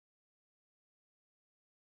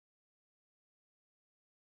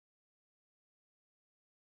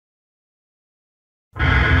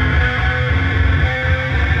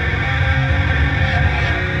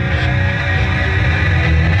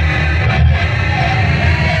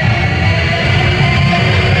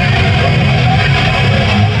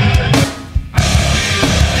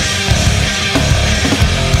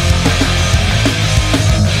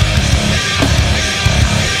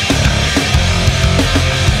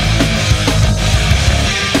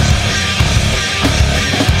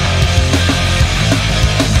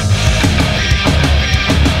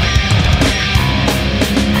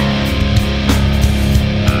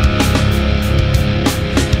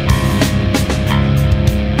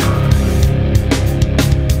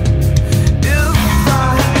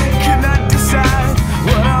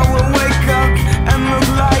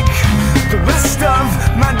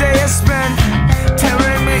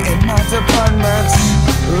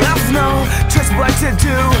to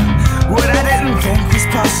do what I didn't think was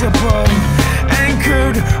possible.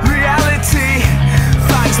 Anchored reality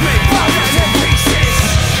finds me broken to pieces.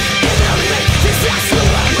 And I make this last for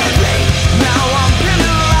what will be. Now I'm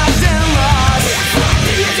penalized and lost. It's not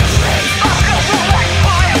the end of me. I'm gonna wait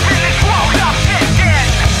forever in this world I'm thinking.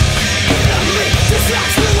 And I make this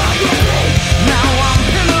last for what will be. Now I'm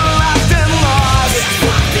penalized and lost. It's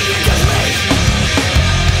not the end of me.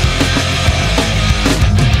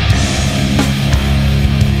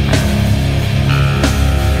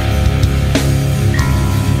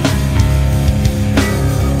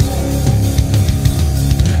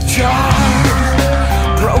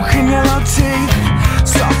 Broken yellow teeth,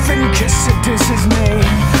 softened kiss seduces me.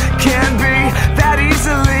 Can't be that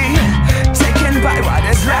easily taken by what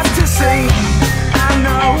is left to see. I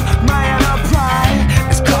know my inner pride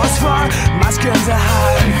is cause for my skin to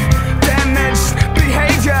hide. Damaged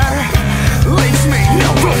behavior leaves me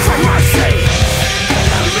no room for mercy. And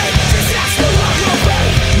I make this last for what will be.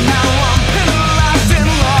 Now I'm penalized and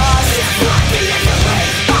lost. It's not the end of me.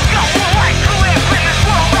 I'm gonna wait to live in this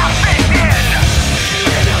world I'm thinking.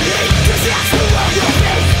 And I make this last for what will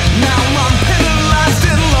be. Now I'm penalized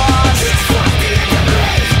and lost. It's not the end of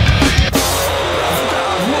me.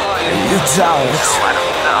 What you don't. No, I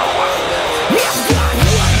don't know. You've got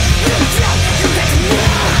what you don't. You get to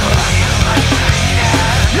know.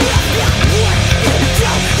 You've got what you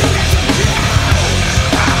don't. You get to know.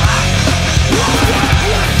 You've got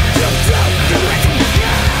what you don't. You get to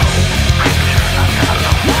know. You've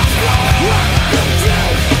got what you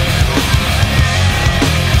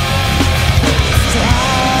don't.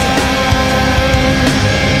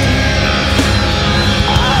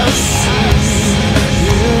 I see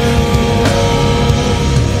you.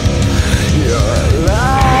 You're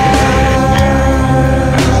alive.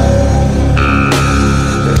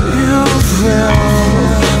 You feel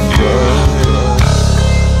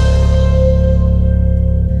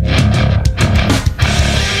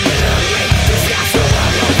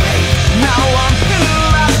now I'm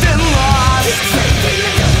penalized and lost. It's the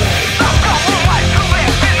end of me. I'm gonna wait to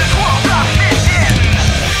live in this world I'm thinking.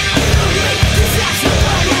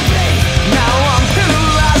 Now I'm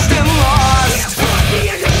penalized and lost. It's not the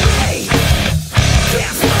end of me.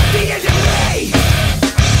 It's not the end of me.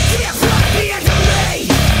 It's not the end of me.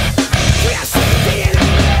 It's not the end of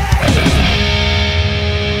me.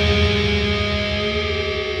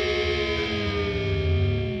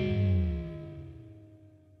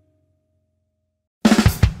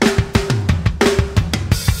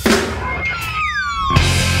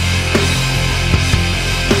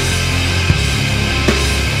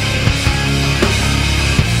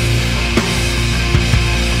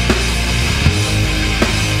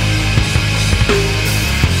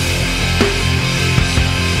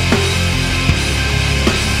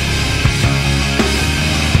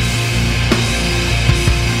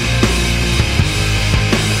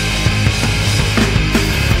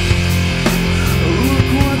 Look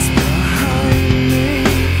what's behind me.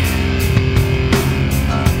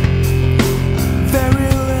 Very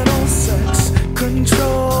little sex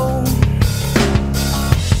control.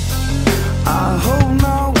 I hope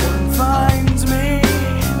no one finds me,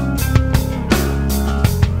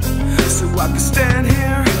 so I can stand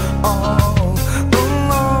here all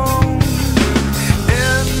alone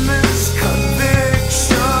in this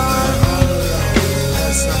conviction,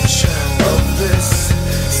 assumption of this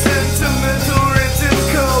sentimental written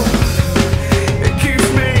code. It keeps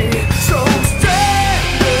me so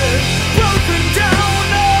stranded, broken down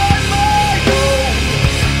on my own.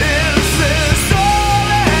 Is this all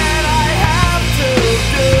that I have to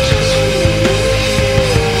do?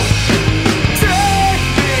 Take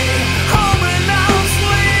me home and I'll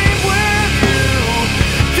sleep with you.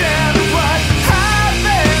 Get what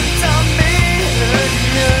happened to me and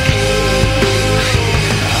you.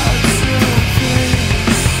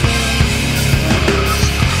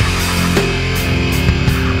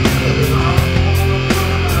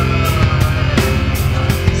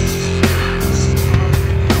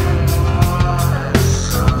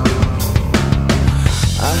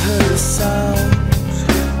 I heard a sound,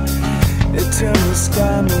 it turned the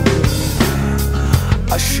sky blue.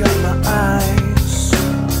 I shut my eyes,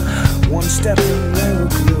 one step and they were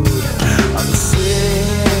glued. I'm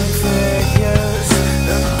seeing figures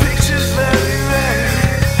and pictures very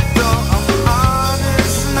rare. Though I'm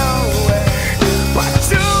honest nowhere, but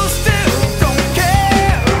you still don't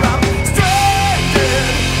care. I'm stranded,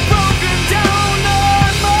 broken down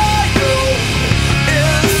on my own.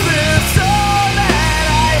 Is this all that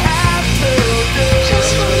I have to do?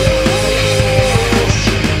 Just for you.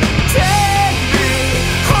 Take me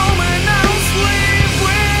home and I'll sleep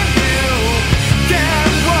with you.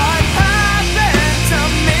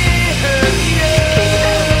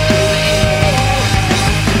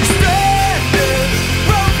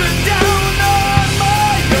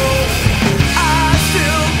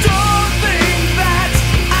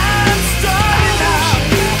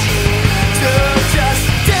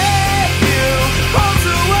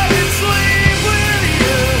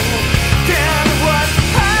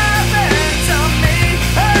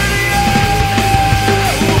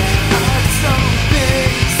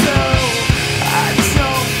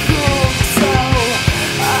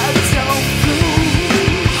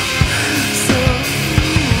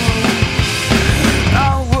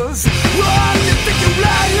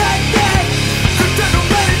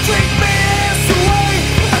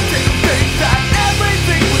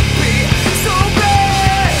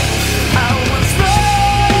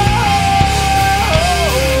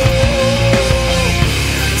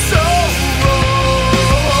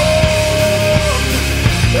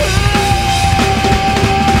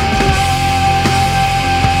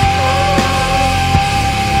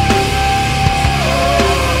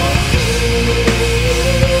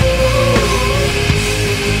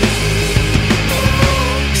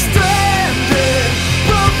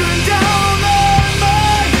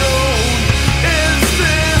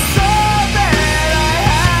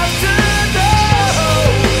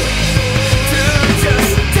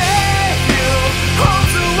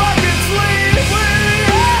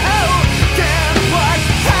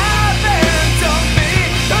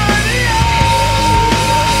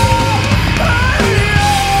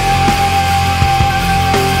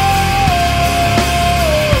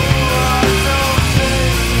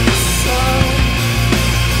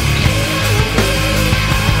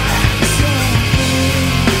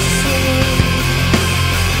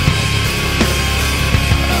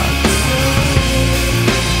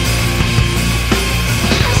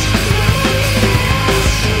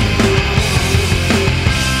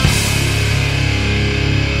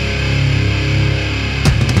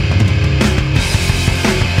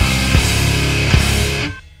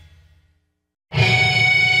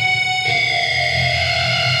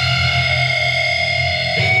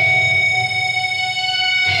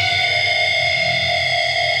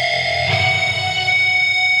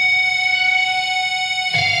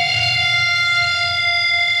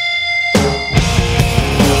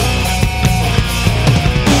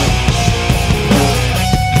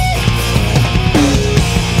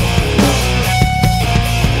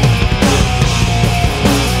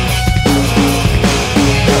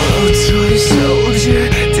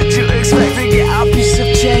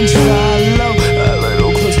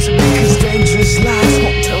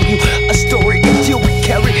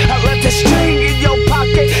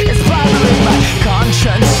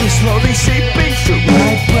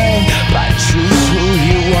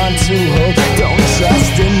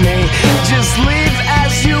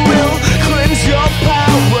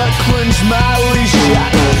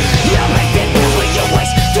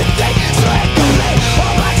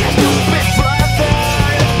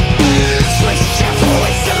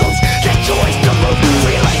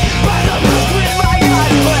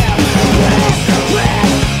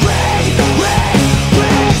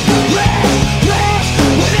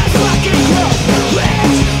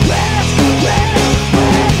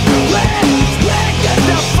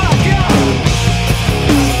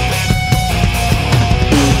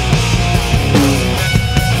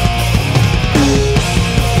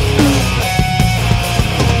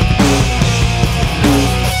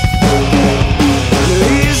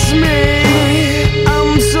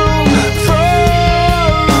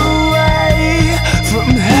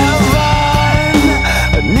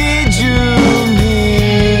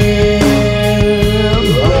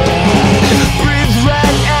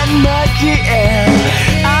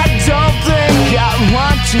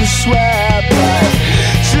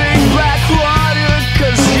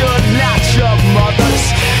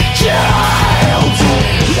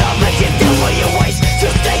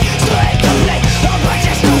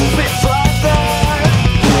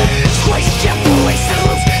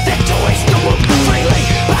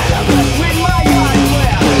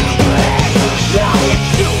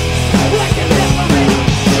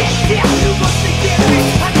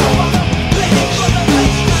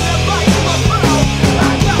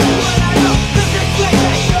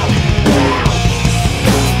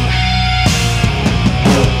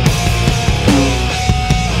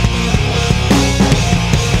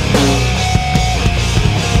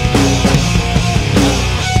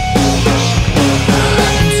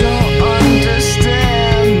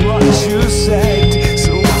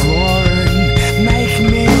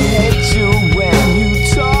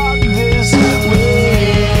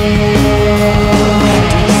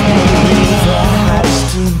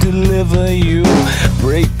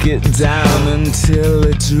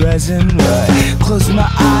 as resin. Close my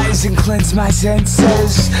eyes and cleanse my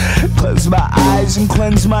senses. Close my eyes and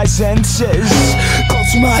cleanse my senses.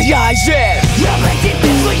 Close my eyes and You're making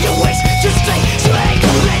this for your wish. Just stay straight,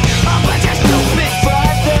 I'm a just stupid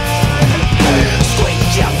father. Squeak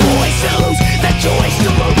your voice and lose the choice to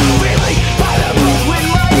move freely by the moon when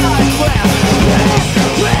my eyes glare. Red,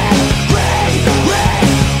 red, red, red,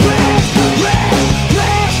 red, red,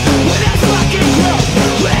 red. When I fucking grow.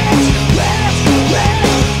 Red, red, red,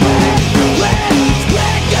 red, red,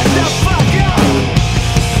 red. Get the fuck up.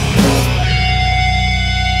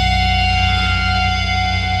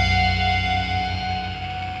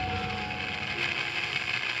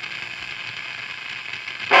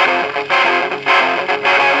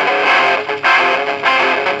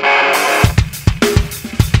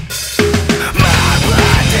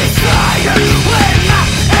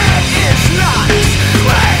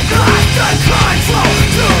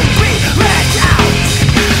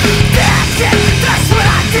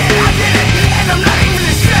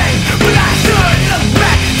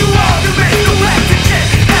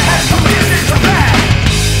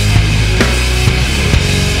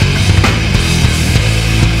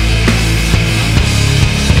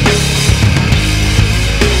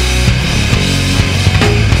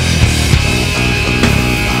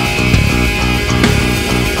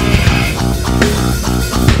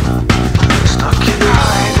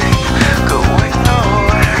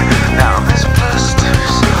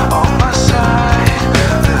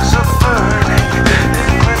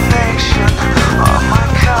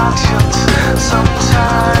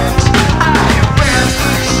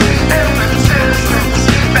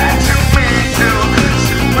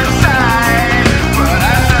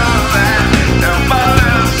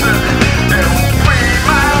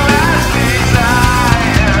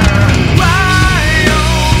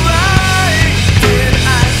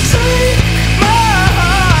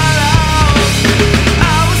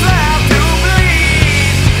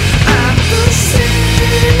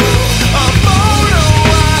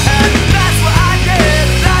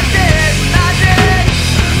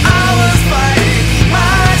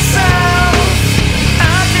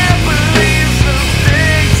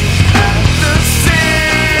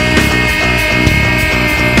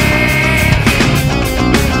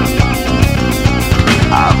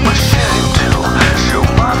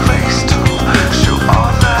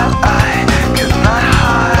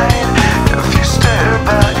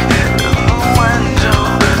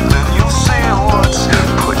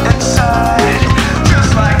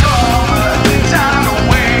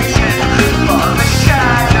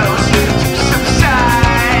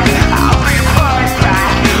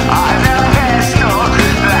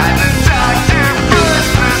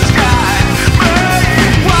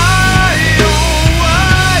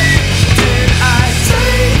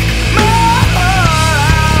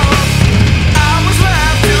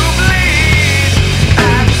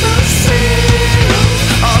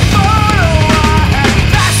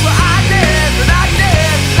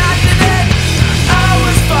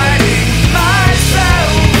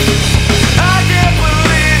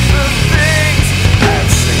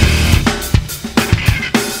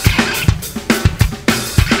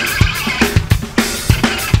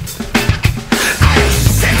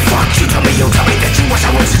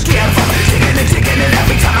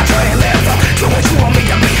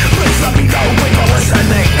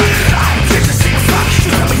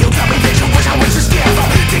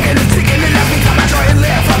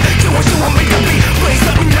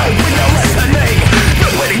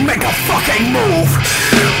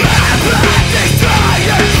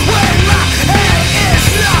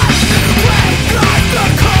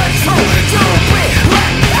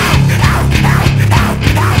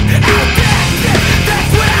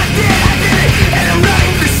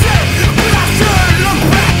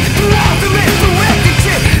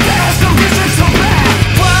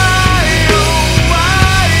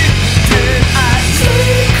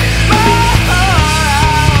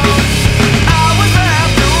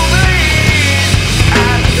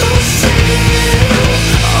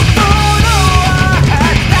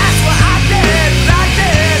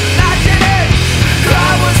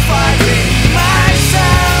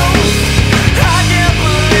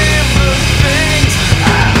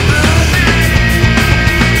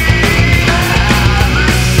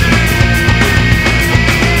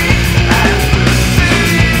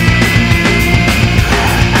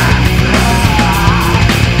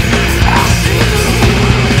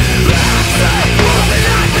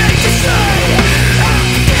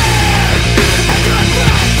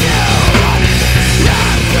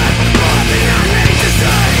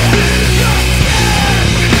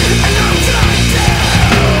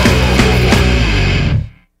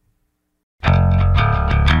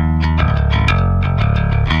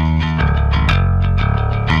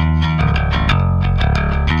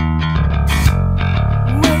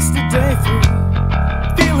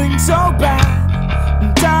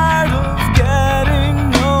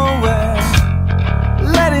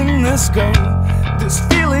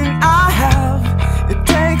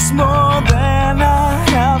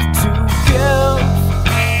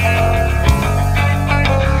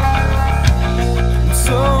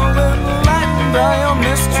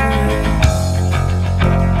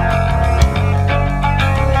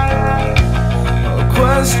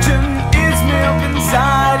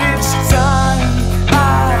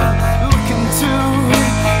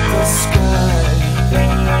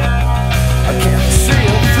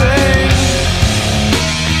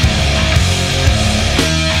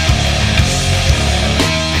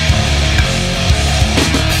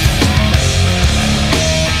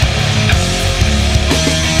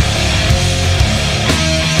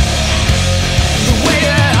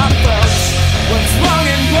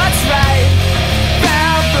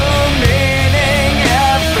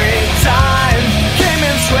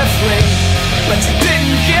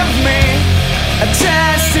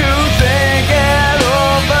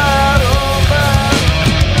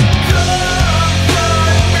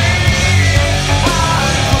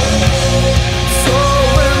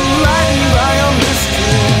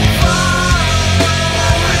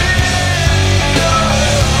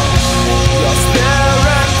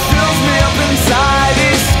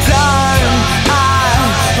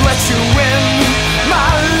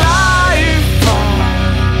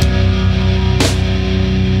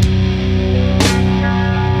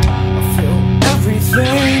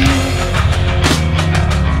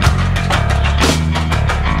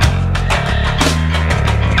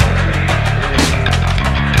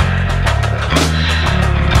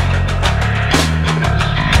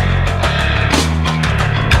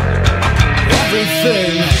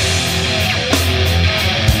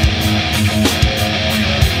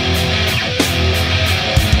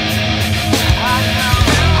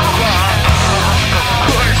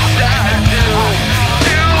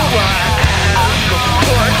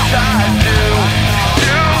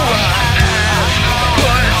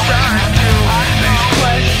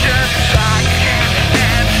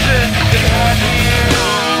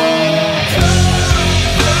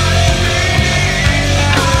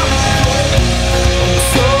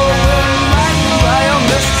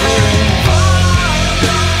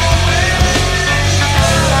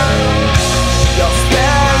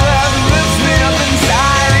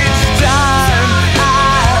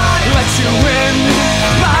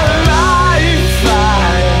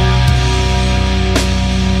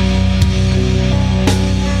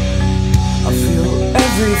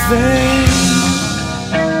 vain.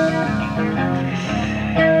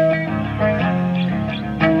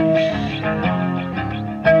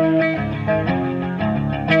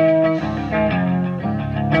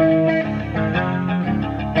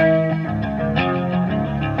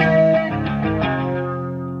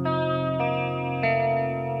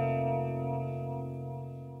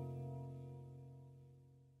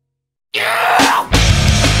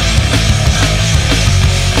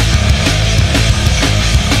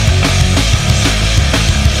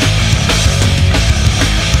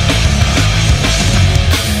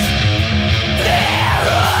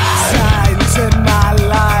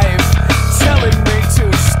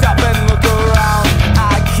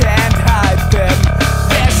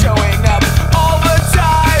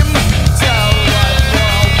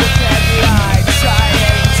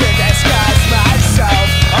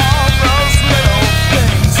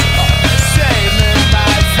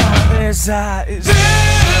 Eyes.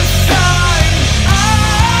 This time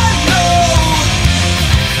I know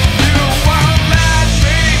you won't let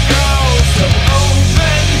me go, so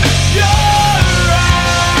open your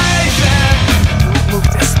eyes and remove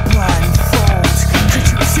this blindfold. Could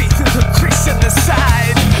you see through the crease in the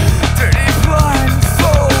side? Dirty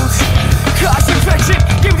blindfold, cause infection,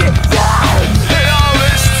 you get down. And all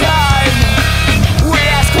this time we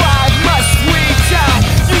ask, why must we die?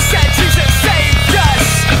 You said Jesus saved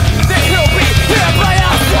us, that he'll be here by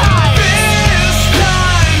our side. This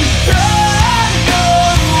time I know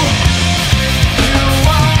you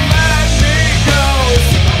won't let me go.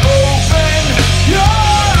 Open your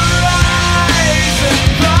eyes and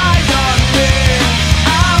cry on me.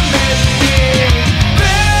 I'm in need.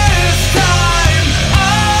 This time I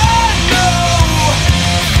know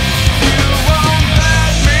you won't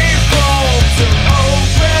let me fall. So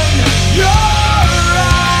open your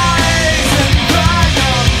eyes and cry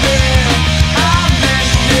on me. I'm in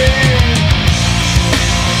need.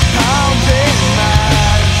 I'll be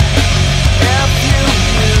mad if you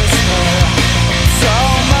use her. So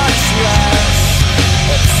much less,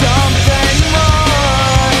 but something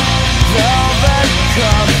more. Velvet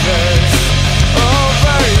covers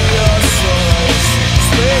over your sores.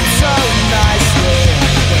 Sleep so nicely.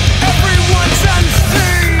 Everyone's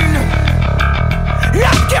unseen.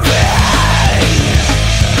 I'm giving.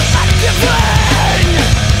 I'm giving.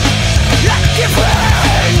 I'm giving.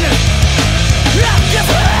 I'm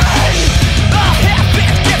giving. I have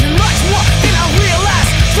been giving much more than I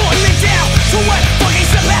realized. Slowing me down to what fucking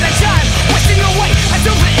step at a time. Wasting away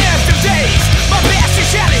until the end of days. My past is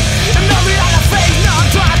shattered and now we're out of phase. Now I'm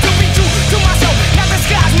trying to be true to myself. Not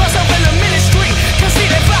disguise myself in the ministry.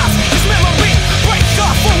 Conceited vibes, this memory breaks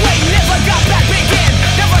off away. Never got back again.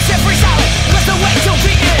 Never said free silent. Let's wait till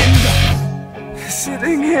the end.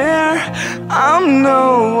 Sitting here, I'm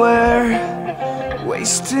nowhere.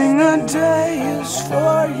 Wasting a day is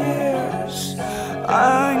 4 years.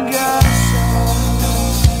 I guess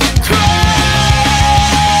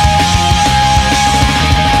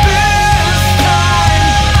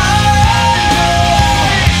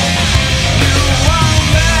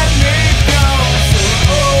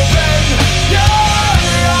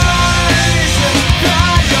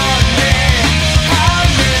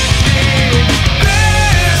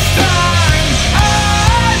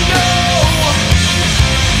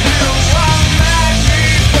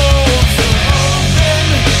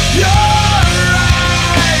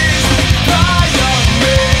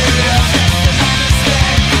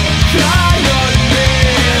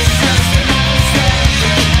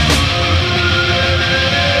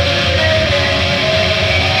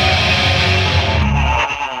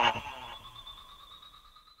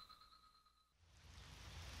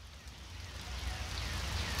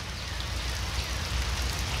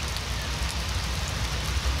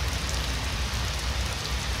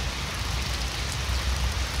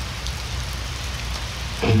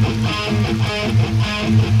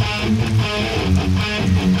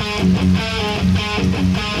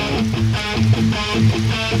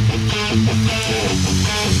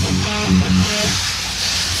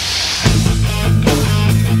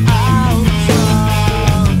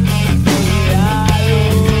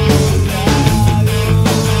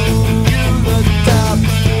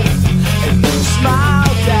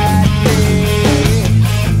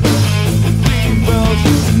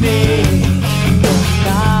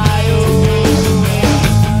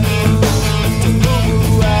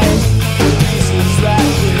away.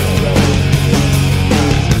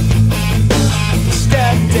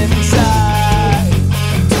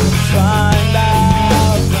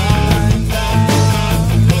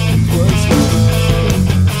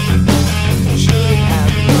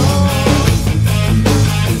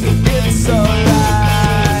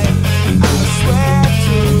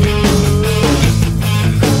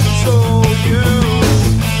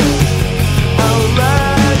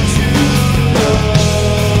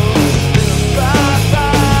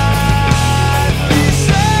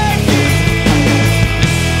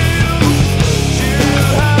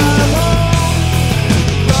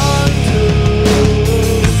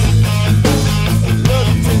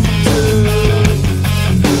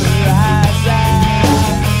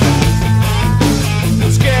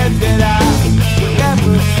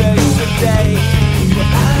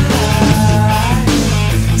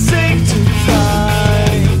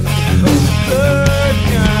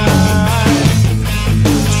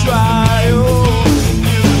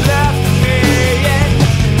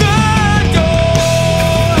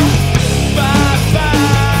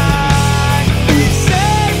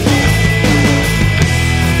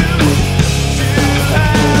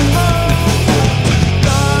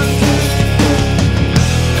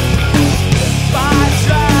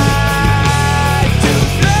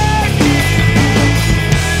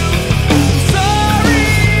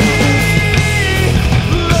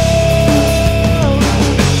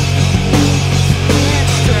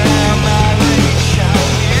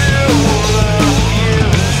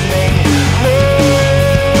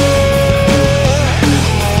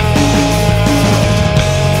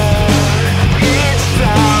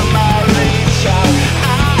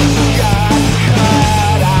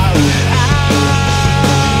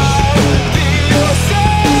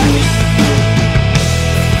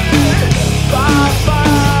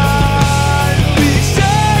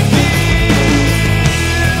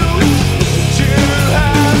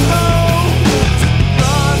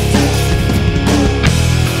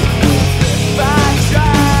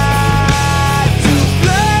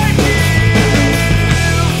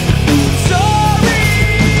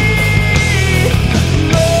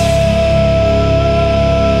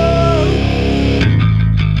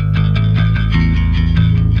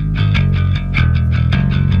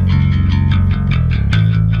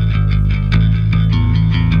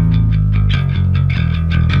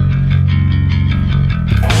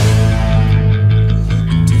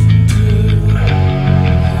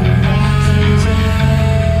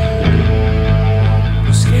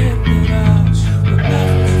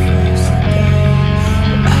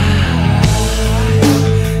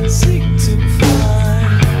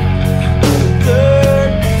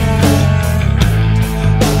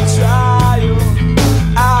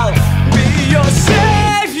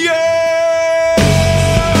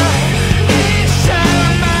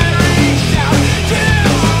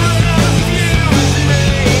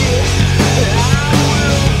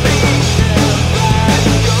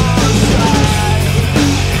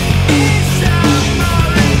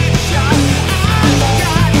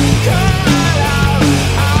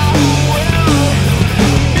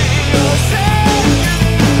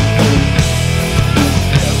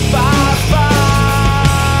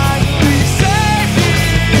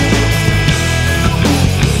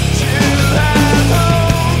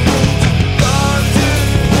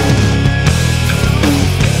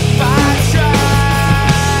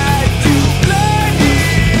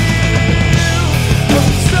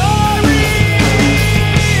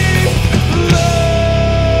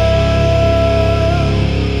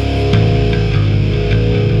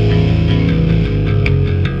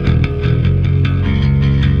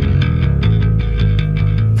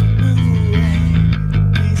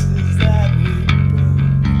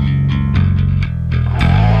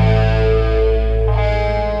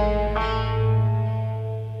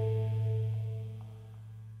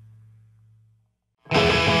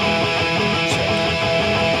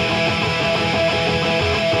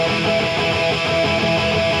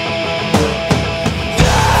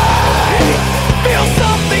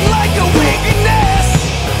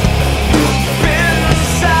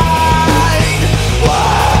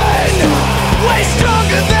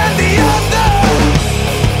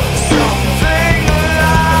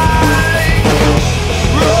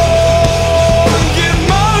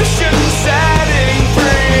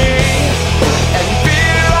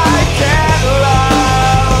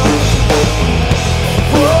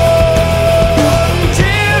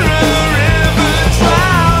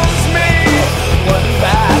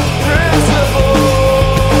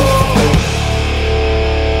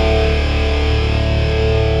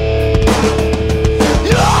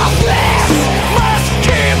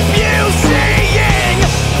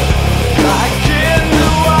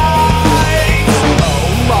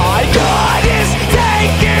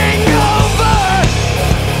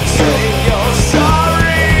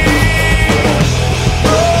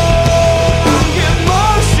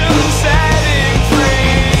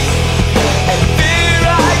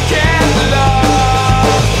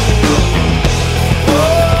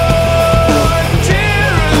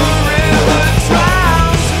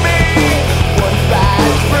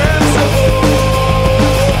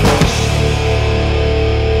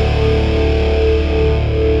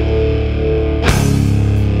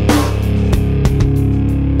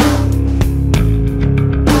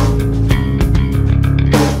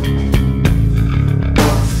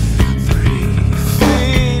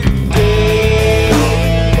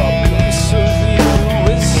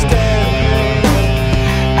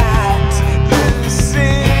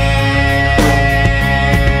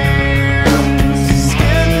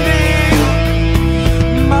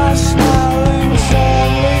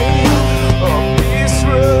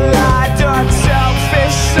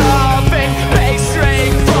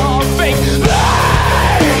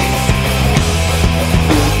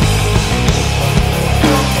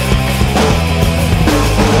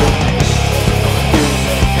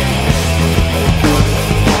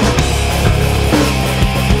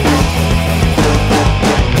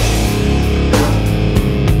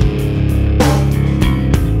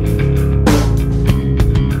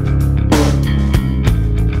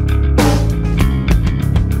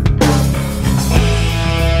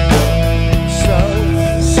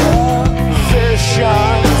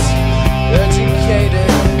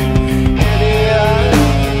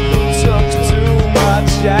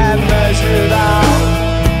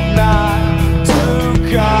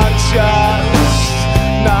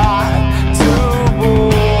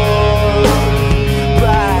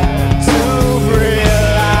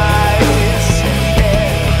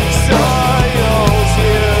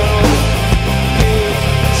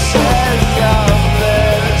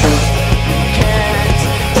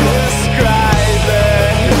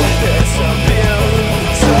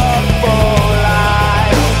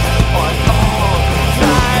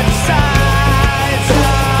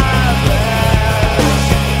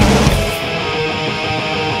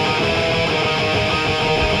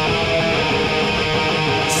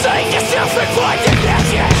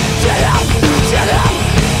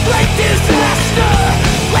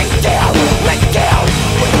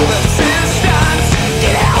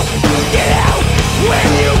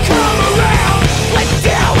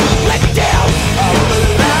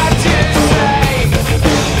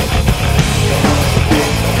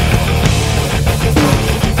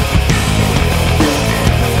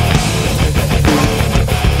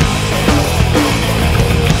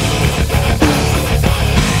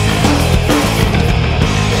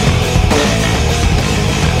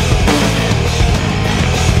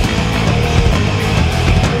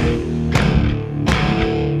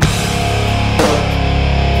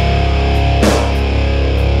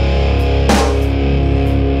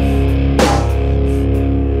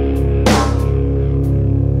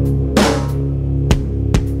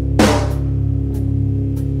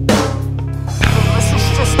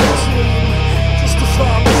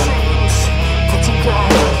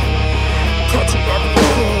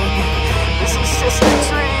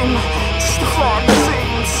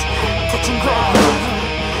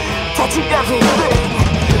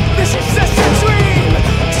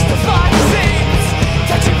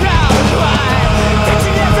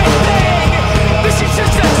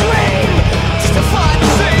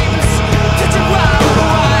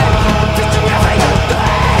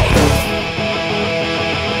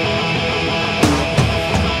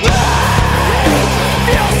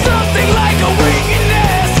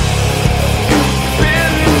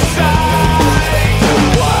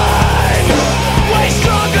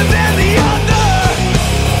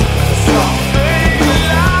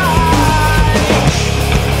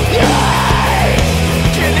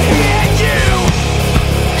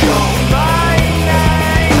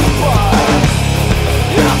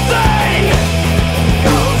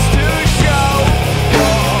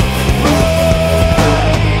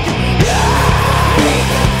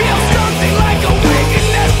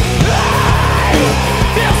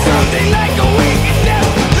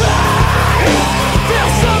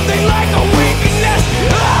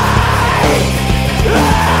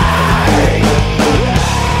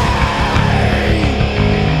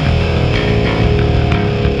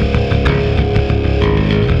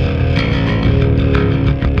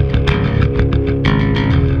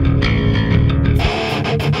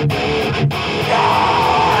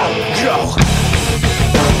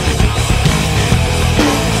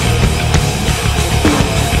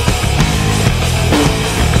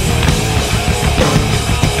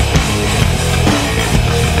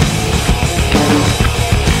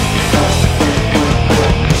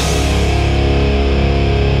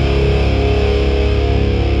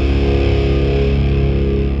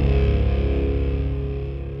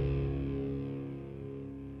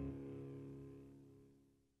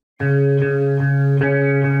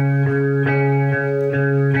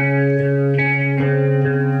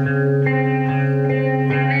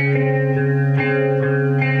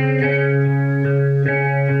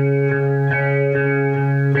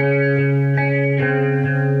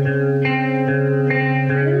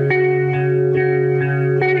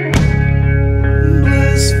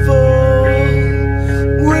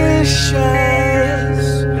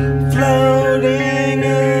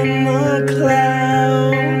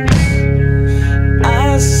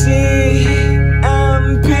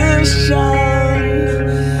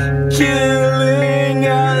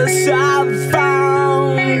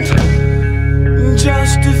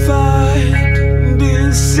 justified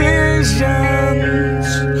decisions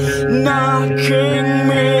knocking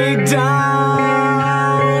me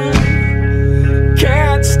down.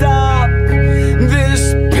 Can't stop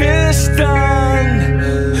this piston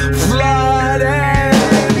flood engine.